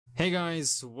Hey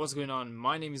guys, what's going on?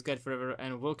 My name is Guide Forever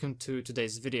and welcome to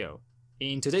today's video.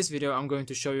 In today's video I'm going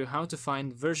to show you how to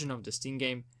find version of the Steam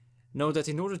game. Note that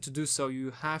in order to do so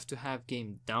you have to have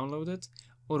game downloaded,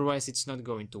 otherwise it's not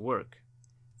going to work.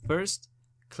 First,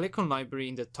 click on Library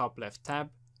in the top left tab,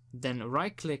 then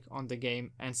right click on the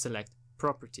game and select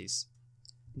Properties.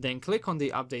 Then click on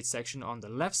the Update section on the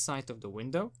left side of the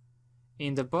window.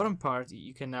 In the bottom part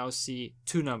you can now see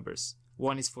two numbers.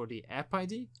 One is for the app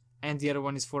ID and the other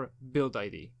one is for build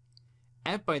ID.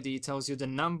 App ID tells you the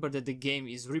number that the game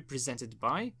is represented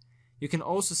by. You can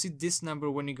also see this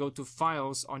number when you go to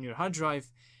files on your hard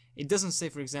drive. It doesn't say,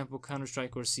 for example,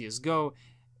 Counter-Strike or CSGO.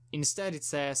 Instead it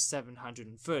says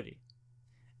 730.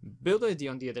 Build ID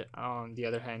on the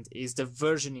other hand is the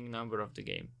versioning number of the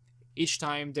game. Each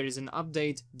time there is an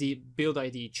update, the build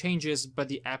ID changes but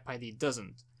the app ID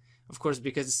doesn't. Of course,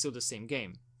 because it's still the same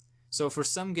game. So for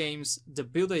some games, the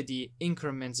build ID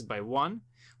increments by 1,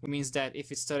 which means that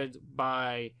if it started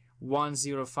by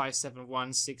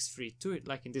 10571632,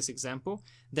 like in this example,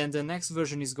 then the next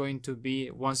version is going to be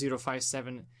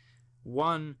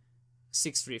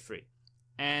 10571633.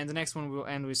 And the next one will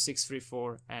end with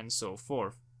 634 and so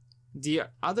forth. The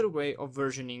other way of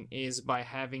versioning is by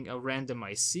having a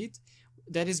randomized seed.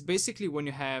 That is basically when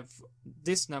you have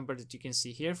this number that you can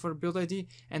see here for build ID,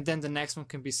 and then the next one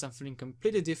can be something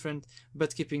completely different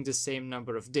but keeping the same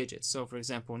number of digits. So for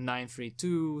example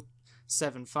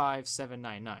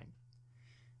 932757799.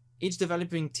 Each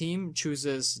developing team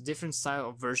chooses different style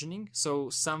of versioning,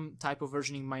 so some type of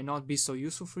versioning might not be so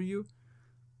useful for you,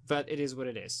 but it is what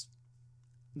it is.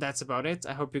 That's about it.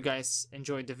 I hope you guys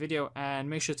enjoyed the video and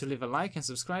make sure to leave a like and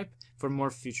subscribe for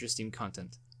more future Steam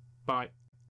content. Bye.